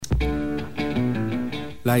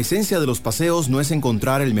La esencia de los paseos no es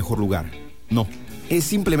encontrar el mejor lugar. No, es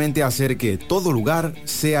simplemente hacer que todo lugar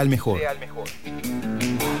sea el mejor.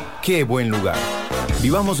 ¡Qué buen lugar!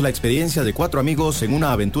 Vivamos la experiencia de 4 amigos en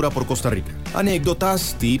una aventura por Costa Rica.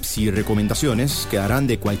 Anécdotas, tips y recomendaciones que harán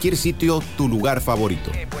de cualquier sitio tu lugar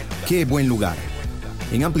favorito. ¡Qué buen lugar!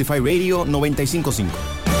 En Amplify Radio 95.5.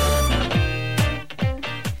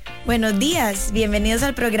 Buenos días, bienvenidos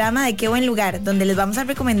al programa de Qué Buen Lugar, donde les vamos a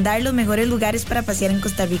recomendar los mejores lugares para pasear en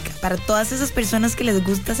Costa Rica, para todas esas personas que les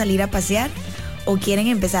gusta salir a pasear o quieren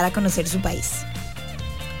empezar a conocer su país.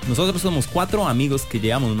 Nosotros somos 4 amigos que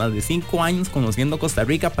llevamos más de 5 años conociendo Costa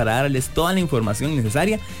Rica para darles toda la información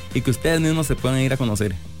necesaria y que ustedes mismos se puedan ir a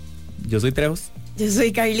conocer. Yo soy Trejos. Yo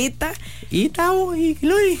soy Carlita. Y Tavo y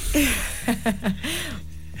Glory.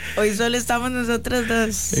 Hoy solo estamos nosotros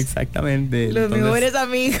dos. Exactamente. Los mejores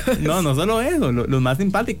amigos. No solo eso, los más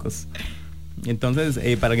simpáticos. Entonces,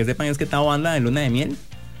 para que sepan, es que Tavo anda en luna de miel.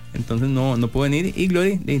 Entonces no puede venir. Y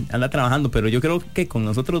Glory anda trabajando. Pero yo creo que con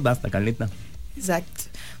nosotros basta, Carlita. Exacto.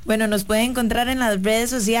 Bueno, nos pueden encontrar en las redes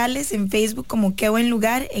sociales, en Facebook como Qué Buen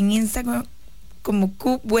Lugar, en Instagram como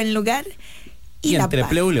Q Buen Lugar. Y en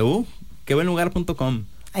www.quebuenlugar.com.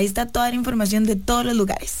 Ahí está toda la información de todos los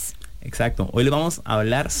lugares. Exacto. Hoy les vamos a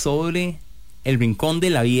hablar sobre el Rincón de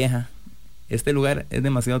la Vieja. Este lugar es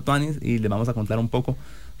demasiado tuanis y les vamos a contar un poco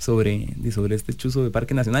sobre este chuzo de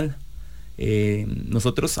Parque Nacional.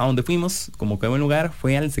 Nosotros a donde fuimos, como Qué Buen Lugar,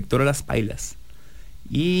 fue al sector de las Pailas.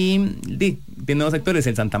 Y tiene 2 sectores,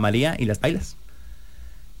 el Santa María y las Pailas.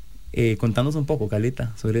 Contanos un poco,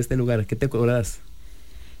 Carlita, sobre este lugar. ¿Qué te acuerdas?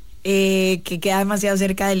 Que queda demasiado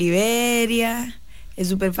cerca de Liberia. Es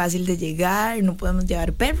súper fácil de llegar, no podemos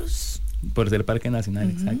llevar perros. Por ser Parque Nacional,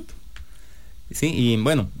 exacto. Sí, y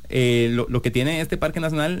bueno, lo que tiene este Parque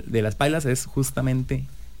Nacional de las Pailas es justamente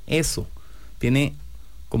eso. Tiene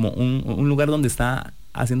como un lugar donde está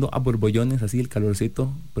haciendo a borbollones, así el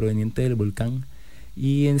calorcito proveniente del volcán.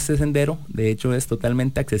 Y ese sendero, de hecho, es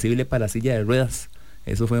totalmente accesible para silla de ruedas.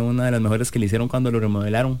 Eso fue una de las mejores que le hicieron cuando lo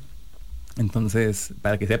remodelaron. Entonces,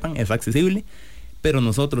 para que sepan, es accesible. Pero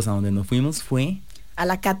nosotros a donde nos fuimos fue a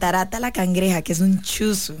la Catarata La Cangreja, que es un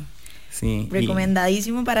chuzo. Sí.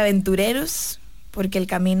 Recomendadísimo para aventureros, porque el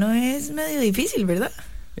camino es medio difícil, ¿verdad?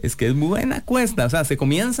 Es que es buena cuesta, o sea, se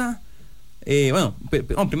comienza,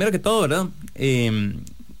 primero que todo, ¿verdad?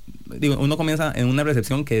 Uno comienza en una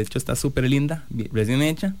recepción que de hecho está súper linda, recién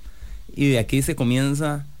hecha, y de aquí se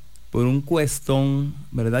comienza por un cuestón,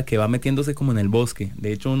 ¿verdad? Que va metiéndose como en el bosque.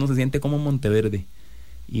 De hecho, uno se siente como en Monteverde,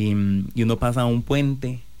 y uno pasa a un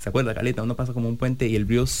puente. ¿Se acuerda, Caleta? Uno pasa como un puente y el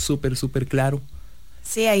río es súper claro.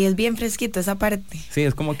 Sí, ahí es bien fresquito esa parte. Sí,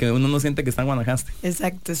 es como que uno no siente que está en Guanacaste.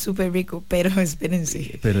 Exacto, es súper rico, pero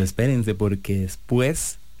espérense. Pero espérense, porque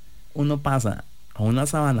después uno pasa a una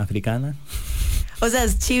sabana africana. O sea,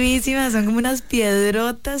 es chivísima, son como unas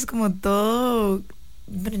piedrotas, como todo.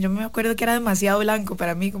 Pero yo me acuerdo que era demasiado blanco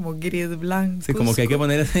para mí, como gris blanco. Sí, como que hay que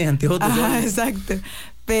ponerse anteojos. Exacto.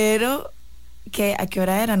 Pero, ¿a qué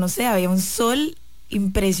hora era? No sé, había un sol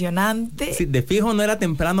impresionante. Sí, de fijo no era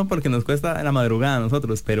temprano porque nos cuesta la madrugada a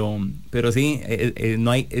nosotros, pero sí,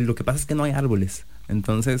 no hay, lo que pasa es que no hay árboles.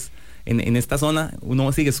 Entonces, en esta zona uno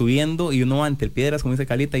sigue subiendo y uno va entre piedras, como dice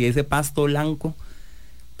Calita, y ese pasto blanco,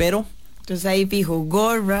 pero... Entonces ahí fijo,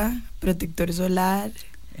 gorra, protector solar.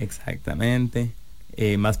 Exactamente,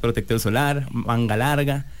 más protector solar, manga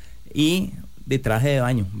larga y de traje de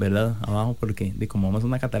baño, ¿verdad? Abajo, porque como vamos a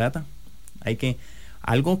una catarata, hay que...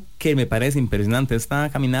 Algo que me parece impresionante de esta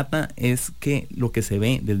caminata es que lo que se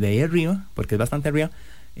ve desde ahí arriba, porque es bastante arriba,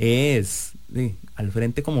 es al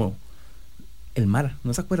frente como el mar.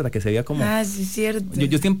 ¿No se acuerda que se veía como? Ah, sí, cierto.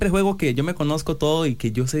 Yo siempre juego que yo me conozco todo y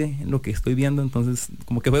que yo sé lo que estoy viendo, entonces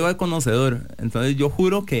como que juego de conocedor. Entonces yo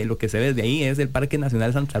juro que lo que se ve desde ahí es el Parque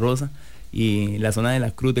Nacional Santa Rosa y la zona de la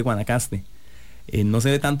Cruz de Guanacaste. No se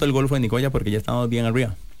ve tanto el Golfo de Nicoya porque ya estamos bien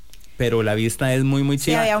arriba. Pero la vista es muy chiva.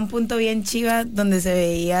 Sí, había un punto bien chiva donde se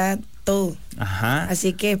veía todo. Ajá.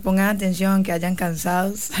 Así que pongan atención, que hayan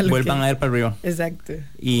cansados. Vuelvan a ver para arriba. Exacto.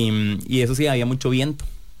 Y eso sí, había mucho viento.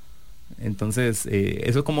 Entonces,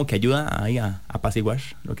 eso como que ayuda ahí a apaciguar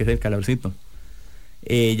lo que es el calorcito.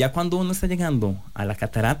 Ya cuando uno está llegando a la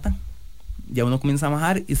catarata, ya uno comienza a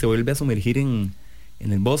bajar y se vuelve a sumergir en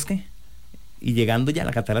el bosque. Y llegando ya a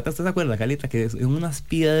la catarata, ¿usted se acuerda, Calita? Que son unas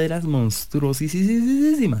piedras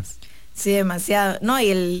monstruosísimas. Sí, demasiado. No, y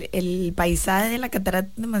el paisaje de la catarata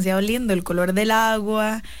es demasiado lindo. El color del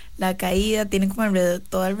agua, la caída, tiene como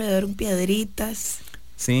todo alrededor piedritas.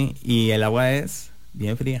 Sí, y el agua es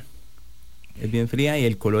bien fría. Es bien fría y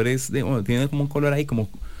el color tiene como un color ahí como...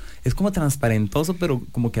 Es como transparentoso, pero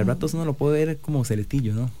como que al rato uno lo puede ver como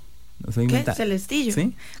celetillo, ¿no? No soy ¿Qué? Celestillo.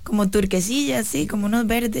 ¿Sí? Como turquesilla, sí, como unos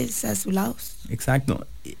verdes azulados. Exacto.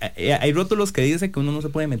 Hay rótulos que dicen que uno no se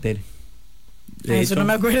puede meter. Eso no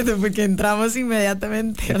me acuerdo porque entramos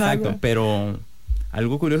inmediatamente. Exacto, pero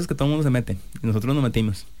algo curioso es que todo el mundo se mete. Y nosotros nos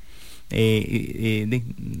metimos.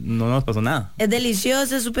 No nos pasó nada. Es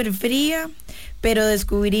deliciosa, es súper fría, pero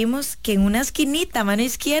descubrimos que en una esquinita, a mano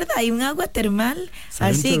izquierda, hay un agua termal.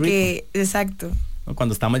 Sale así que, exacto.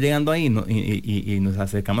 Cuando estamos llegando ahí y nos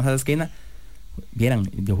acercamos a la esquina, vieran,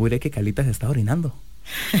 yo juré que Carlita se estaba orinando.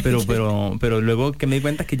 Pero luego que me di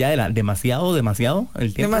cuenta que ya era demasiado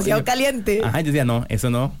el tiempo. Demasiado caliente. Ajá, yo decía, no, eso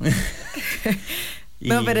no.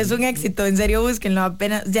 No, pero es un éxito, en serio, búsquenlo.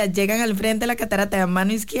 Apenas ya llegan al frente de la catarata, de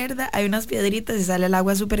mano izquierda hay unas piedritas y sale el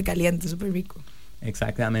agua súper caliente, súper rico.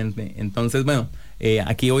 Exactamente. Entonces, bueno,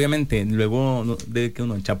 aquí obviamente luego de que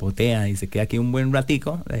uno chapotea y se queda aquí un buen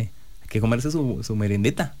ratico, hay que comerse su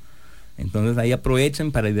merendita. Entonces ahí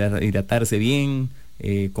aprovechen para hidratarse bien,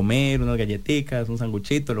 comer unas galletitas, un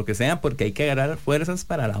sanguchito, lo que sea, porque hay que agarrar fuerzas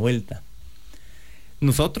para la vuelta.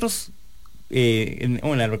 Nosotros,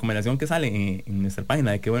 la recomendación que sale en nuestra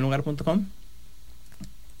página de quebuenlugar.com,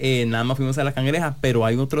 nada más fuimos a la Cangreja, pero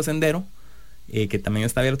hay otro sendero que también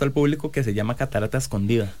está abierto al público, que se llama Catarata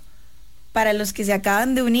Escondida. Para los que se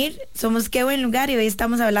acaban de unir, somos Qué Buen Lugar y hoy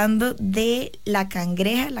estamos hablando de la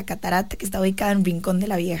Cangreja, la catarata que está ubicada en Rincón de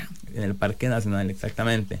la Vieja. En el Parque Nacional,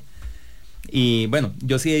 exactamente. Y bueno,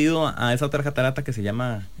 yo sí he ido a esa otra catarata que se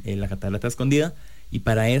llama la Catarata Escondida, y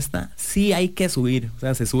para esta sí hay que subir. O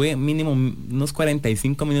sea, se sube mínimo unos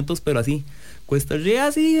 45 minutos, pero así, cuesta arriba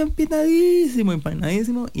así,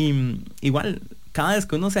 empinadísimo. Y igual, cada vez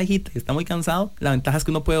que uno se agita y está muy cansado, la ventaja es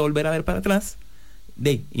que uno puede volver a ver para atrás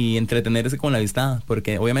y entretenerse con la vista,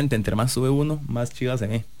 porque obviamente entre más sube uno, más chiva se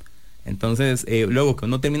ve. Entonces, luego que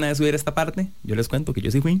uno termina de subir esta parte, yo les cuento que yo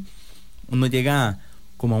sí fui, uno llega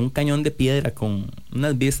como a un cañón de piedra con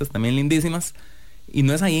unas vistas también lindísimas, y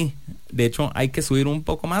no es ahí. De hecho, hay que subir un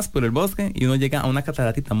poco más por el bosque y uno llega a una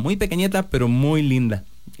cataratita muy pequeñita, pero muy linda.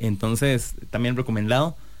 Entonces, también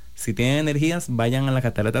recomendado, si tienen energías, vayan a la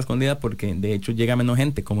Catarata Escondida, porque de hecho llega menos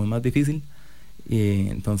gente, como es más difícil, y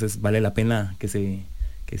entonces vale la pena que se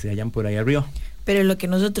vayan por ahí arriba. Pero lo que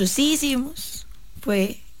nosotros sí hicimos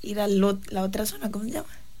fue ir a la otra zona, ¿cómo se llama?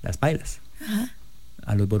 Las Pailas. Ajá.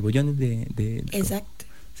 A los borbollones de Exacto.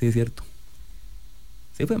 Sí, es cierto.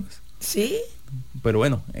 Sí fuimos. Sí. Pero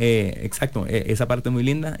bueno, exacto, esa parte es muy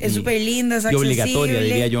linda. Es súper linda, es y obligatoria,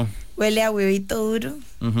 diría yo. Huele a huevito duro,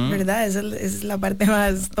 ¿verdad? Esa es la parte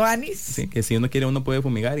más tuanis. Sí, que si uno quiere, uno puede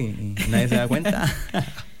fumigar y nadie se da cuenta.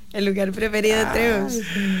 El lugar preferido de Treos.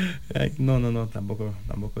 Ay, no, tampoco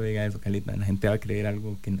diga eso, Carlita. La gente va a creer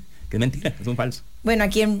algo que es mentira, es un falso. Bueno,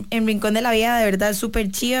 aquí en Rincón de la Vieja, de verdad, súper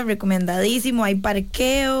chiva, recomendadísimo. Hay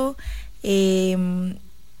parqueo. Es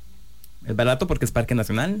barato porque es Parque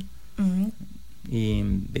Nacional. Y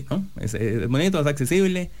no, es bonito, es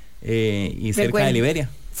accesible, y cerca de Liberia.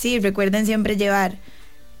 Sí, recuerden siempre llevar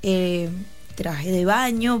traje de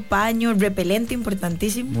baño, paño, repelente,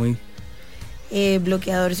 importantísimo. Muy.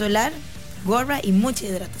 Bloqueador solar, gorra y mucha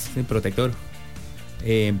hidratación. Sí, protector.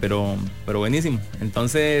 Pero buenísimo.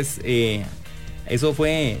 Entonces, eso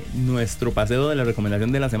fue nuestro paseo de la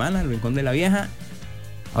recomendación de la semana, el Rincón de la Vieja.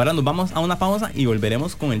 Ahora nos vamos a una pausa y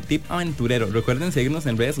volveremos con el tip aventurero. Recuerden seguirnos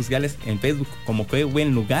en redes sociales, en Facebook como Qué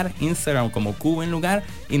Buen Lugar, Instagram como Qué Buen Lugar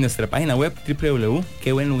y nuestra página web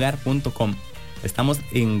www.quebuenlugar.com. Estamos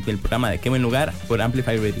en el programa de Qué Buen Lugar por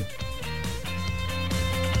Amplify Radio.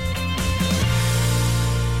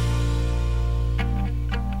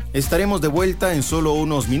 Estaremos de vuelta en solo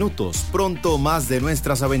unos minutos. Pronto más de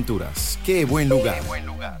nuestras aventuras. Qué buen lugar. Qué buen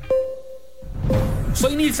lugar.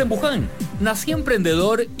 Soy Nilsen Buján, nací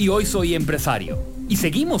emprendedor y hoy soy empresario. Y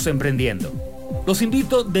seguimos emprendiendo. Los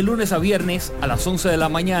invito de lunes a viernes a las 11 de la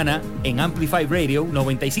mañana en Amplify Radio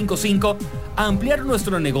 95.5 a ampliar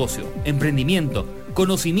nuestro negocio, emprendimiento,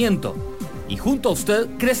 conocimiento. Y junto a usted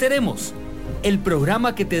creceremos. El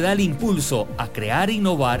programa que te da el impulso a crear,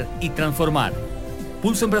 innovar y transformar.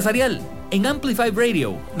 Pulso Empresarial en Amplify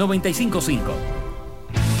Radio 95.5.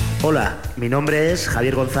 Hola, mi nombre es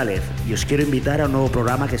Javier González y os quiero invitar a un nuevo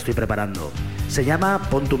programa que estoy preparando. Se llama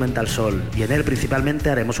Pon tu mente al sol y en él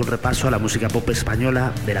principalmente haremos un repaso a la música pop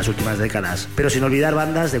española de las últimas décadas, pero sin olvidar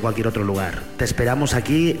bandas de cualquier otro lugar. Te esperamos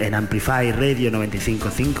aquí en Amplify Radio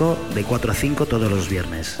 95.5 de 4 a 5 todos los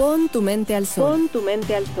viernes. Pon tu mente al sol. Pon tu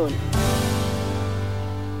mente al sol.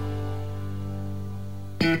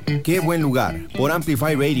 Qué buen lugar por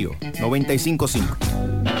Amplify Radio 95.5.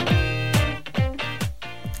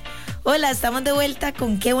 Hola, estamos de vuelta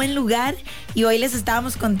con Qué Buen Lugar Y hoy les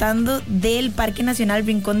estábamos contando del Parque Nacional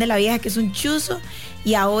Rincón de la Vieja, que es un chuzo.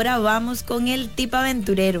 Y ahora vamos con el tip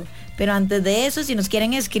aventurero. Pero antes de eso, si nos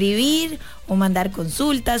quieren escribir o mandar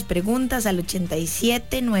consultas, preguntas al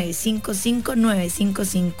 87 955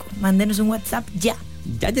 955. Mándenos un WhatsApp ya.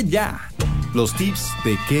 Ya. Los tips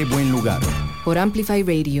de Qué Buen Lugar. Por Amplify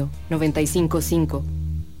Radio 95.5.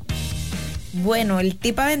 Bueno, el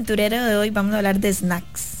tip aventurero de hoy vamos a hablar de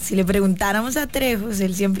snacks. Si le preguntáramos a Trejos,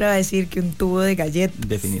 él siempre va a decir que un tubo de galletas.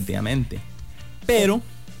 Definitivamente. Pero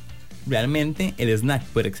realmente el snack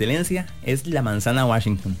por excelencia es la manzana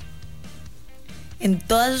Washington. En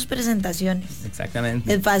todas sus presentaciones.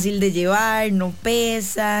 Exactamente. Es fácil de llevar, no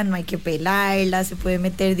pesa, no hay que pelarla, se puede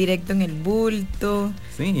meter directo en el bulto.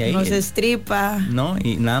 Sí, y ahí no se estripa. No,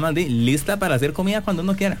 y nada más lista para hacer comida cuando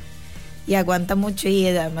uno quiera. Y aguanta mucho y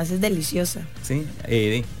además es deliciosa. Sí,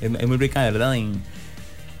 es muy rica, de verdad,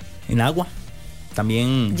 en agua.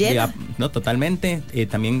 También, no, totalmente.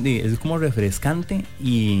 También es como refrescante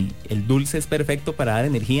y el dulce es perfecto para dar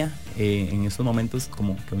energía en estos momentos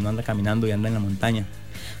como que uno anda caminando y anda en la montaña.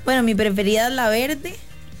 Bueno, mi preferida es la verde,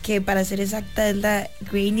 que para ser exacta es la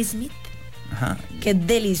Granny Smith. Ajá. Que es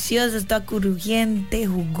deliciosa, es toda crujiente,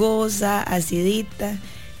 jugosa, acidita.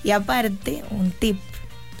 Y aparte, un tip,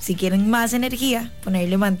 si quieren más energía,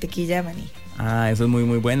 ponerle mantequilla de maní. Ah, eso es muy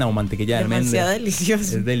buena, o mantequilla de almendra. Demasiado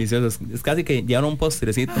delicioso. Es delicioso, es casi que llevar un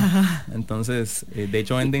postrecito. Ajá. Entonces, de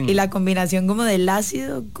hecho venden... Y la combinación como del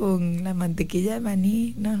ácido con la mantequilla de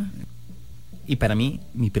maní, no. Y para mí,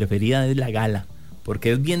 mi preferida es la gala,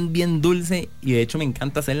 porque es bien dulce y de hecho me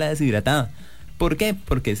encanta hacerla deshidratada. ¿Por qué?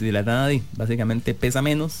 Porque deshidratada básicamente pesa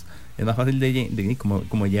menos, es más fácil de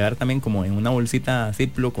como llevar también como en una bolsita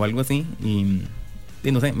Ziploc o algo así y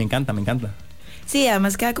no sé, me encanta. Sí,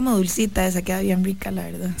 además queda como dulcita, esa queda bien rica, la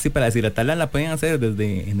verdad. Sí, para deshidratarla la pueden hacer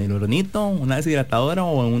desde en el hornito, una deshidratadora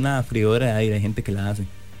o en una freidora de aire, hay gente que la hace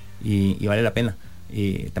y vale la pena.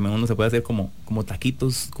 Y también uno se puede hacer como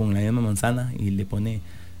taquitos con la misma manzana y le pone,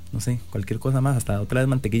 no sé, cualquier cosa más, hasta otra vez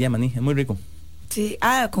mantequilla de maní, es muy rico. Sí,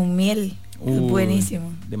 con miel, es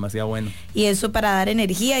buenísimo. Demasiado bueno. Y eso para dar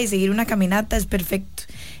energía y seguir una caminata es perfecto.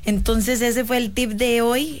 Entonces ese fue el tip de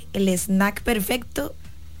hoy, el snack perfecto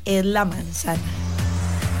es la manzana.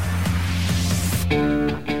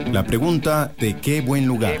 La pregunta de Qué Buen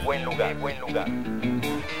Lugar. Qué buen lugar.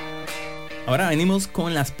 Ahora venimos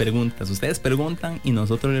con las preguntas. Ustedes preguntan y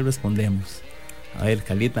nosotros les respondemos. A ver,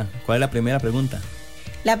 Carlita, ¿cuál es la primera pregunta?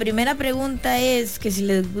 La primera pregunta es que si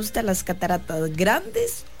les gustan las cataratas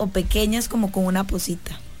grandes o pequeñas como con una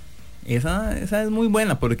posita. Esa es muy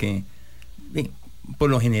buena porque por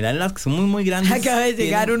lo general las que son muy grandes... Acaba de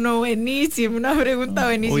llegar uno buenísimo, una pregunta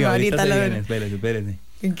buenísima. Uy, ahorita la viene, espérese.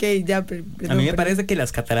 Okay, ya, a mí me parece que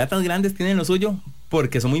las cataratas grandes tienen lo suyo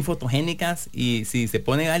porque son muy fotogénicas y si se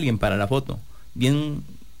pone alguien para la foto bien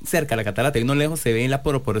cerca a la catarata y uno lejos se ve la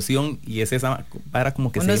proporción y es esa para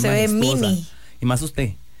como que uno se ve mini y más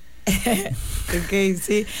usted. Ok,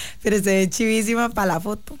 sí, pero se ve chivísima para la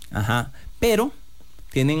foto. Ajá, pero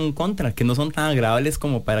tienen un contra, que no son tan agradables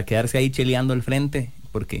como para quedarse ahí cheleando al frente,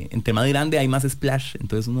 porque entre más grande hay más splash,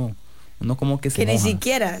 entonces uno como que se moja.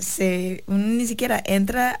 Uno ni siquiera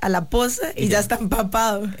entra a la poza y ya está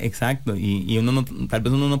empapado. Exacto, y tal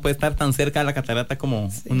vez uno no puede estar tan cerca de la catarata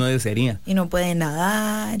como uno desearía. Y no puede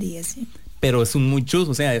nadar y así. Pero es un muy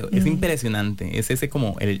chuzo, o sea, es impresionante, es ese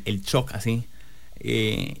como el shock así.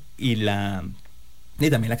 Y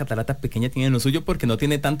también la catarata pequeña tiene lo suyo porque no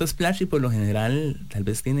tiene tanto splash y por lo general tal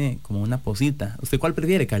vez tiene como una posita. ¿Usted cuál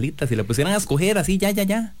prefiere, Carlita? Si la pusieran a escoger así, ya,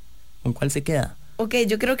 ¿con cuál se queda? Ok,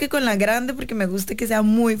 yo creo que con la grande porque me gusta que sea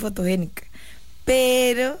muy fotogénica.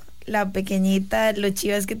 Pero la pequeñita, lo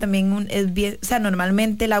chido es que también es bien, o sea,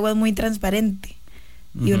 normalmente el agua es muy transparente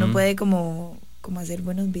y uno puede como hacer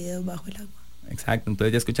buenos videos bajo el agua. Exacto,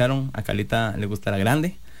 entonces ya escucharon, a Carlita le gusta la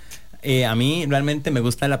grande. A mí realmente me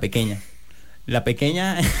gusta la pequeña. La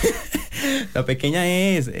pequeña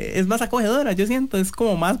es más acogedora, yo siento, es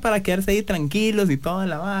como más para quedarse ahí tranquilos y toda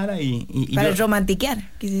la vara y para romantiquear.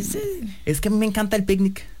 Es que a mí me encanta el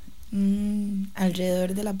picnic.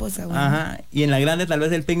 Alrededor de la poza. Bueno. Ajá, y en la grande tal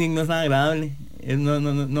vez el picnic no es tan agradable.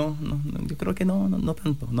 No, yo creo que no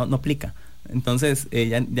tanto, no aplica. Entonces,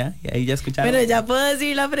 ahí ya escucharon. Pero ya puedo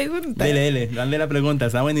decir la pregunta. Dale la pregunta,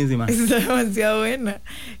 está buenísima. Está demasiado buena.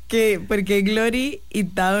 ¿Por qué Glory y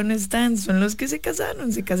Tao no están? Son los que se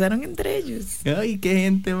casaron entre ellos. Ay, qué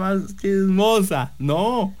gente más chismosa.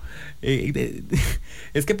 No,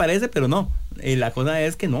 es que parece, pero no. La cosa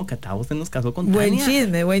es que no, que Tao se nos casó con Tania.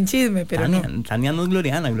 Buen chisme, pero Tania no es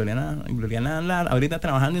Gloriana anda ahorita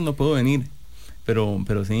trabajando y no pudo venir.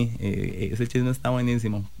 Pero sí, ese chisme está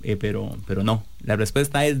buenísimo. Pero no, la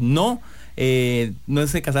respuesta es no. No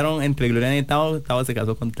se casaron entre Gloriana y Tavo. Tavo se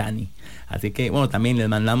casó con Tani. Así que, bueno, también les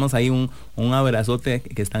mandamos ahí un abrazote,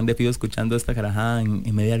 que están de fijo escuchando esta carajada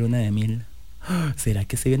en media luna de miel. ¿Será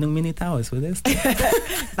que se viene un mini Tavo después de esto?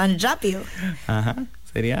 Tan rápido. Ajá,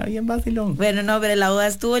 sería bien vacilón. Bueno, no, pero la boda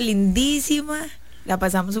estuvo lindísima. La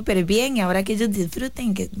pasamos súper bien y ahora que ellos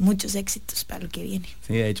disfruten, que muchos éxitos para lo que viene.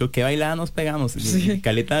 Sí, de hecho, qué bailada nos pegamos. Sí.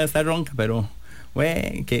 Caleta está ronca, pero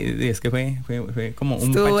güey, es que fue como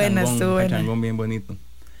un pachangón bien bonito.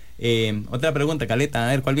 Otra pregunta, Caleta,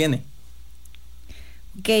 a ver, ¿cuál viene?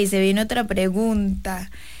 Ok, se viene otra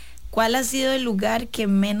pregunta. ¿Cuál ha sido el lugar que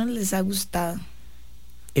menos les ha gustado?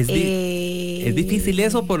 Es difícil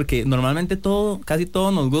eso, porque normalmente casi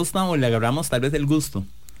todo nos gusta, o le agarramos tal vez el gusto.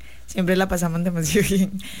 Siempre la pasamos demasiado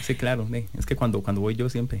bien. Sí, claro, es que cuando voy yo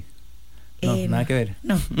siempre. No, nada que ver.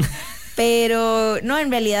 No. Pero no, en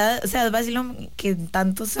realidad, o sea, es vacilón que en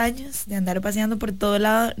tantos años de andar paseando por todo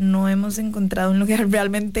lado no hemos encontrado un lugar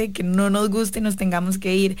realmente que no nos guste y nos tengamos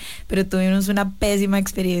que ir. Pero tuvimos una pésima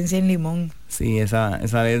experiencia en Limón. Sí, esa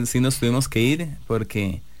vez sí nos tuvimos que ir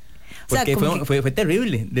porque fue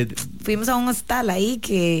terrible. Fuimos a un hostal ahí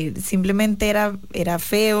que simplemente era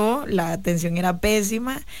feo, la atención era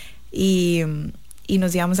pésima y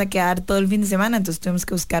nos íbamos a quedar todo el fin de semana, entonces tuvimos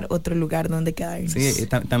que buscar otro lugar donde quedarnos. Sí,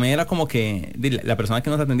 también era como que la persona que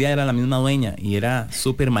nos atendía era la misma dueña y era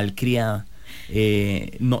súper malcriada.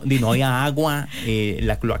 No había agua,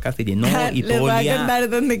 la cloaca se llenó y todo olía. Les voy a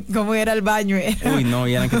contar cómo era el baño. Uy, no,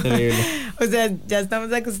 vieran qué terrible. O sea, ya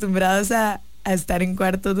estamos acostumbrados a estar en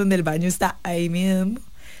cuartos donde el baño está ahí mismo,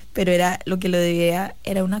 pero lo que lo debía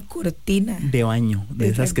era una cortina de baño, de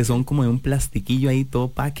esas que son como de un plastiquillo ahí todo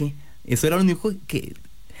paque. Eso era lo único que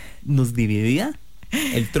nos dividía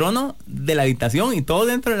el trono de la habitación y todo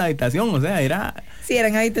dentro de la habitación, o sea, era... Sí,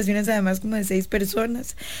 eran habitaciones además como de 6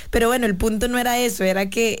 personas, pero bueno, el punto no era eso, era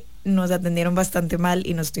que nos atendieron bastante mal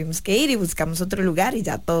y nos tuvimos que ir y buscamos otro lugar y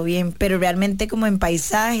ya todo bien, pero realmente como en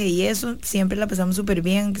paisaje y eso, siempre la pasamos súper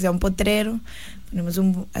bien, aunque sea un potrero,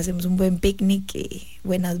 hacemos un buen picnic y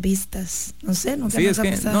buenas vistas, no sé, nunca sí, nos ha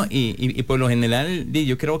pasado. No, y por lo general,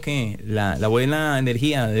 yo creo que la buena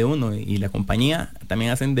energía de uno y la compañía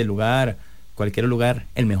también hacen del lugar, cualquier lugar,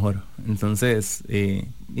 el mejor. Entonces,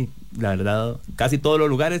 la verdad, casi todos los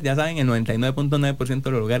lugares, ya saben, el 99.9%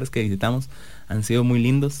 de los lugares que visitamos han sido muy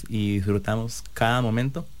lindos y disfrutamos cada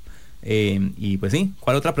momento. Y pues sí,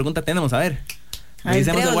 ¿cuál otra pregunta tenemos? A ver,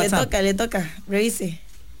 le toca, revise.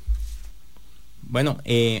 Bueno,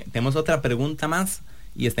 tenemos otra pregunta más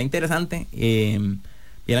y está interesante.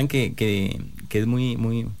 Vieran que es muy,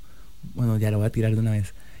 muy... Bueno, ya lo voy a tirar de una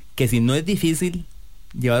vez. Que si no es difícil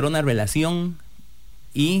llevar una relación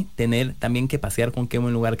y tener también que pasear con qué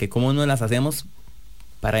buen lugar, que cómo no las hacemos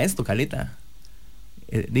para esto, Caleta.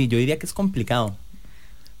 Yo diría que es complicado.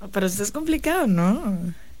 Pero esto es complicado, ¿no?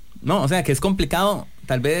 No, o sea, que es complicado,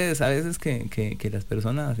 tal vez a veces que las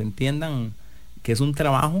personas entiendan que es un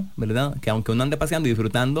trabajo, ¿verdad? Que aunque uno ande paseando y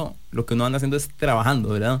disfrutando, lo que uno anda haciendo es trabajando,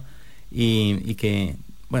 ¿verdad? Y que,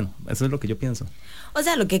 bueno, eso es lo que yo pienso. O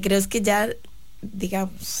sea, lo que creo es que ya,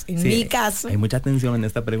 digamos, en mi caso... Hay mucha tensión en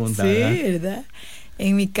esta pregunta, sí, ¿verdad?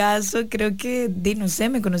 En mi caso, creo que, no sé,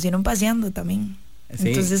 me conocieron paseando también. Sí.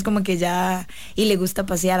 Entonces, como que ya... Y le gusta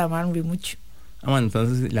pasear a Manry mucho. Bueno,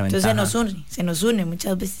 entonces la ventaja... Entonces se nos une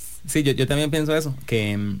muchas veces. Sí, yo también pienso eso,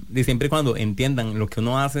 que siempre cuando entiendan lo que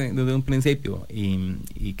uno hace desde un principio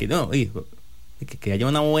y que no, que haya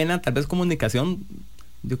una buena, tal vez comunicación,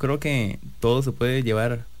 yo creo que todo se puede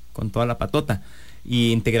llevar con toda la patota.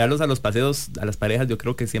 Y integrarlos a los paseos, a las parejas, yo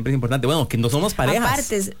creo que siempre es importante. Bueno, que no somos parejas.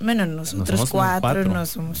 Aparte, bueno, nosotros cuatro no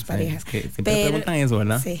somos parejas. Es que siempre preguntan eso,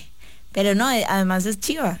 ¿verdad? Sí. Pero no, además es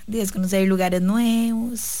chiva. Es conocer lugares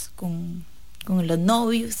nuevos, con los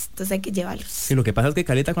novios, entonces hay que llevarlos. Sí, lo que pasa es que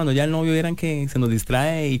Caleta, cuando ya el novio vieran que se nos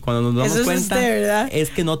distrae y cuando nos damos cuenta, ¿verdad?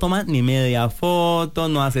 Es que no toma ni media foto,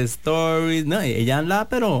 no hace stories, no, ella anda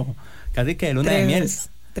pero casi que de luna de miel.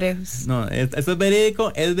 Trejos. No, esto es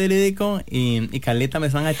verídico y Caleta me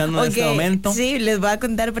están echando en este momento. Sí, les voy a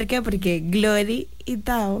contar por qué, porque Glory y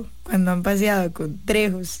Tao, cuando han paseado con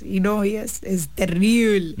trejos y novias, es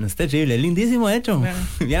terrible. No es terrible, es lindísimo de hecho. Bueno,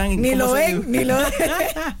 ni lo ven.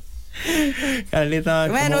 Caleta,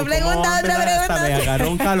 bueno, otra pregunta. Me agarró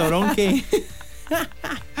un calorón que...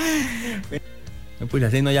 Pues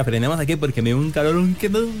así no, ya frenemos aquí porque me dio un calorón que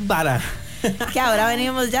nos para. Que ahora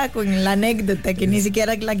venimos ya con la anécdota que ni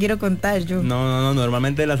siquiera la quiero contar yo. No,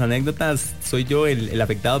 normalmente las anécdotas soy yo el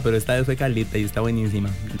afectado, pero esta vez fue Carlita y está buenísima.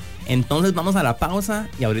 Entonces vamos a la pausa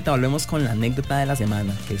y ahorita volvemos con la anécdota de la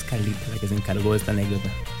semana, que es Carlita la que se encargó de esta anécdota.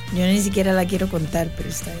 Yo ni siquiera la quiero contar, pero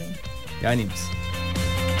está bien. Ya venimos.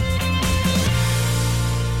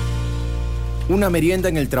 Una merienda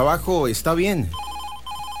en el trabajo está bien,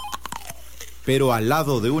 pero al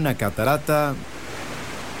lado de una catarata,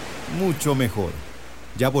 mucho mejor.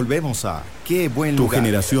 Ya volvemos a Qué Buen Lugar. Tu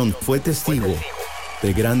generación fue testigo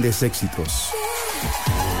de grandes éxitos.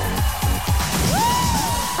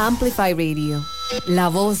 Amplify Radio, la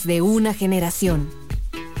voz de una generación.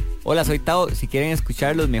 Hola, soy Tao. Si quieren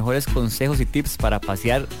escuchar los mejores consejos y tips para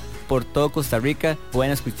pasear por todo Costa Rica,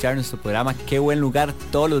 pueden escuchar nuestro programa Qué Buen Lugar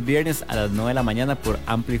todos los viernes a las 9 de la mañana por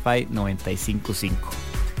Amplify 95.5.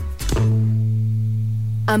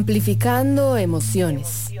 Amplificando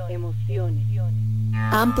emociones.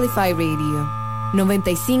 Amplify Radio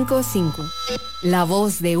 95.5, la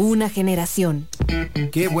voz de una generación.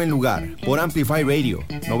 Qué Buen Lugar por Amplify Radio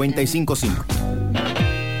 95.5.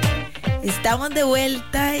 Estamos de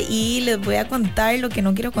vuelta y les voy a contar lo que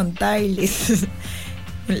no quiero contarles.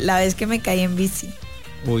 La vez que me caí en bici.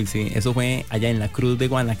 Uy, sí, eso fue allá en la Cruz de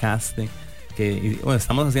Guanacaste. Que bueno,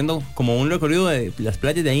 estamos haciendo como un recorrido de las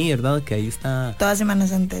playas de ahí, ¿verdad? Que ahí está. Toda Semana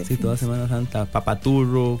Santa. Sí, toda Semana Santa.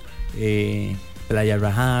 Papaturro, Playa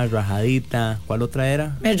Rajada, Rajadita. ¿Cuál otra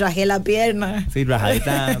era? Me rajé la pierna. Sí,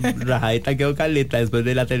 Rajadita quedó caleta después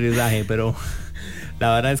del aterrizaje, pero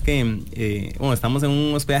la verdad es que bueno, estamos en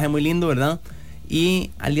un hospedaje muy lindo, ¿verdad?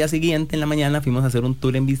 Y al día siguiente, en la mañana, fuimos a hacer un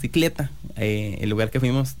tour en bicicleta. El lugar que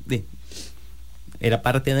fuimos era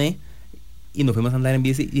parte de... Y nos fuimos a andar en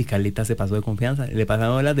bici y Carlita se pasó de confianza. Le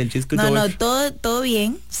pasaron las del Chisky Rover. No, todo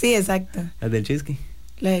bien. Sí, exacto. Las del Chisky.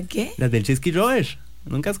 ¿La de qué? Las del Chisky Rover.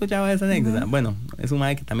 ¿Nunca escuchaba esa anécdota? No. Bueno, es un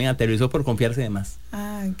mae que también aterrizó por confiarse de más.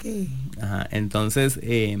 Ah, ok. Ajá, entonces,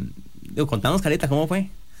 contanos, Carlita, ¿cómo fue?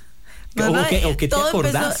 ¿O qué te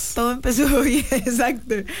acordás? Todo empezó bien,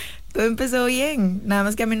 exacto. Todo empezó bien. Nada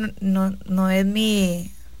más que a mí no es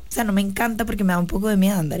mi... O sea, no me encanta porque me da un poco de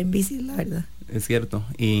miedo andar en bici, la verdad. Es cierto.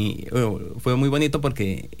 Y fue muy bonito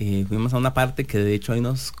porque fuimos a una parte que de hecho hay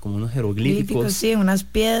como unos jeroglíficos. Sí, unas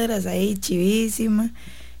piedras ahí chivísimas.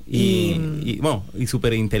 Y bueno, y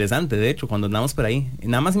súper interesante, de hecho, cuando andamos por ahí.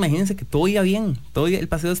 Nada más imagínense que todo iba bien. El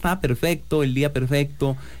paseo estaba perfecto, el día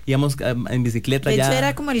perfecto. Íbamos en bicicleta ya. De hecho,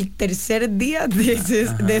 era como el tercer día de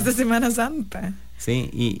esta Semana Santa.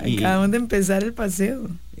 Sí, acabamos de empezar el paseo.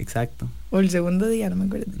 Exacto. O el segundo día, no me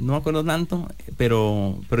acuerdo. No me acuerdo tanto,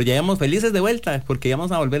 pero ya íbamos felices de vuelta, porque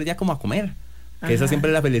íbamos a volver ya como a comer. Que esa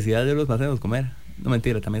siempre es la felicidad de los paseos, comer. No,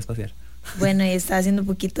 mentira, también es pasear. Bueno, y estaba haciendo un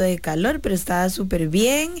poquito de calor, pero estaba súper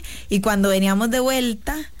bien. Y cuando veníamos de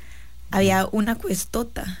vuelta, había una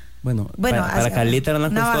cuestota. Bueno, para Carlita era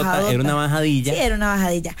una cuestota, era una bajadilla. Sí, era una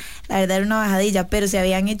bajadilla. La verdad era una bajadilla, pero se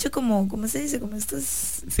habían hecho como, ¿cómo se dice? Como estos...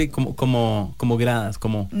 Sí, como gradas,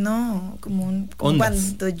 como... No, como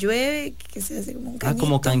cuando llueve, que se hace como un cañito.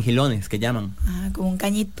 Como cangilones, que llaman. Como un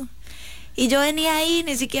cañito. Y yo venía ahí,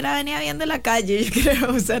 ni siquiera venía viendo la calle, yo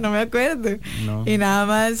creo, o sea, no me acuerdo. No. Y nada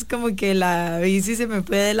más como que la bici se me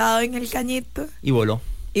fue de lado en el cañito. Y voló.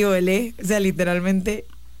 Y volé, o sea, literalmente...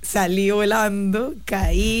 Salí volando,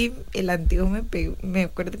 caí, el anteojo me pegó, me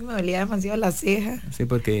acuerdo que me dolía demasiado la ceja. Sí,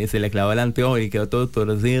 porque se le clavó el anteojo y quedó todo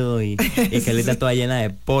torcido y Carlita toda llena de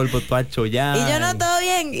polvo, toda chollada. Y yo no, todo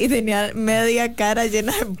bien, y tenía media cara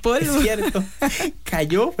llena de polvo. Es cierto,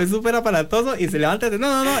 cayó, fue súper aparatoso y se levanta y dice,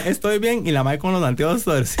 no, estoy bien. Y la madre con los anteojos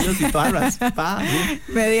torcidos y toda raspada.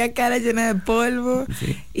 Media cara llena de polvo.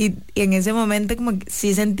 Sí. Y en ese momento como que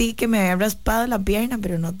sí sentí que me había raspado la pierna,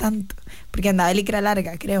 pero no tanto. Porque andaba de licra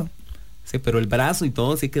larga, creo. Sí, pero el brazo y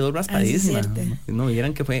todo sí quedó raspadísima. No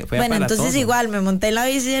vieran que fue bueno, aparatoso. entonces igual, me monté en la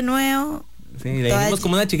bici de nuevo. Sí, le dimos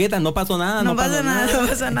como una chiqueta, no pasó nada. No pasa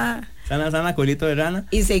nada. Sana, culito de rana.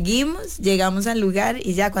 Y seguimos, llegamos al lugar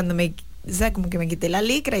y ya cuando o sea, como que me quité la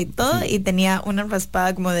licra y todo, y tenía una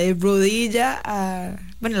raspada como de rodilla a...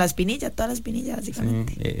 Bueno, la espinilla, toda la espinilla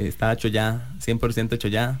básicamente. Sí, estaba chollada, 100%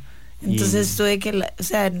 chollada. Entonces tuve que, o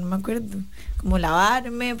sea, no me acuerdo, como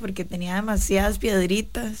lavarme porque tenía demasiadas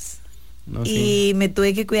piedritas. No, y sí. me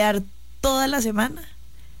tuve que cuidar toda la semana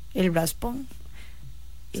el raspón.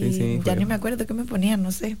 Y ya ni me acuerdo qué me ponía,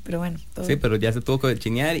 no sé, pero bueno. Todo. Sí, pero ya se tuvo que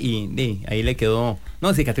chinear y ahí le quedó.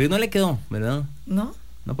 No, cicatriz no le quedó, ¿verdad? No.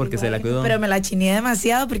 No, porque se la cuidó. Pero me la chineé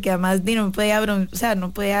demasiado porque además no podía,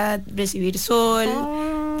 no podía recibir sol,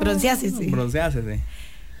 broncearse.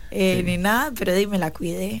 Ni nada, pero me la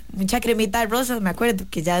cuidé. Mucha cremita de rosas, me acuerdo,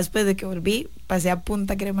 que ya después de que volví, pasé a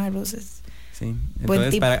punta crema de rosas. Sí,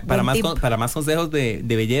 entonces para más consejos de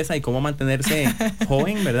belleza y cómo mantenerse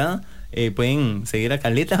joven, ¿verdad? Pueden seguir a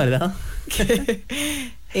Carlita, ¿verdad?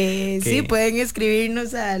 Sí, pueden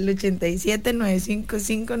escribirnos al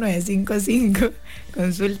 87-955-955.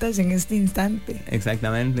 Consultas en este instante.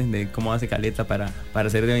 Exactamente, de cómo hace Caleta para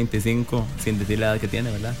ser de 25 sin decir la edad que tiene,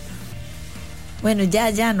 ¿verdad? Bueno,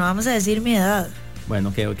 ya, no vamos a decir mi edad. Bueno,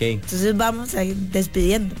 ok. Entonces vamos a ir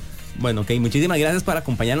despidiendo. Bueno, ok, muchísimas gracias por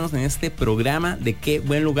acompañarnos en este programa de Qué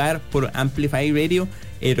Buen Lugar por Amplify Radio.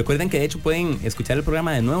 Recuerden que de hecho pueden escuchar el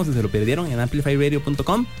programa de nuevo si se lo perdieron en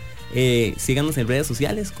amplifyradio.com. Síganos en redes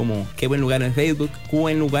sociales como Qué Buen Lugar en Facebook, Qué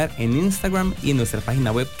Buen Lugar en Instagram y en nuestra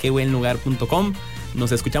página web quebuenlugar.com.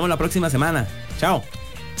 Nos escuchamos la próxima semana. Chao.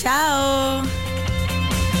 Chao.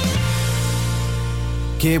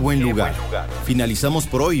 Qué buen lugar. Finalizamos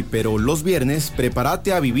por hoy, pero los viernes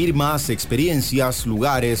prepárate a vivir más experiencias,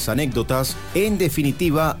 lugares, anécdotas, en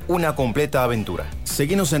definitiva, una completa aventura.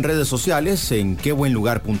 Seguinos en redes sociales en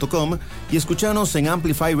quebuenlugar.com y escuchanos en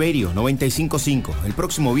Amplify Radio 95.5 el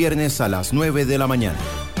próximo viernes a las 9 de la mañana.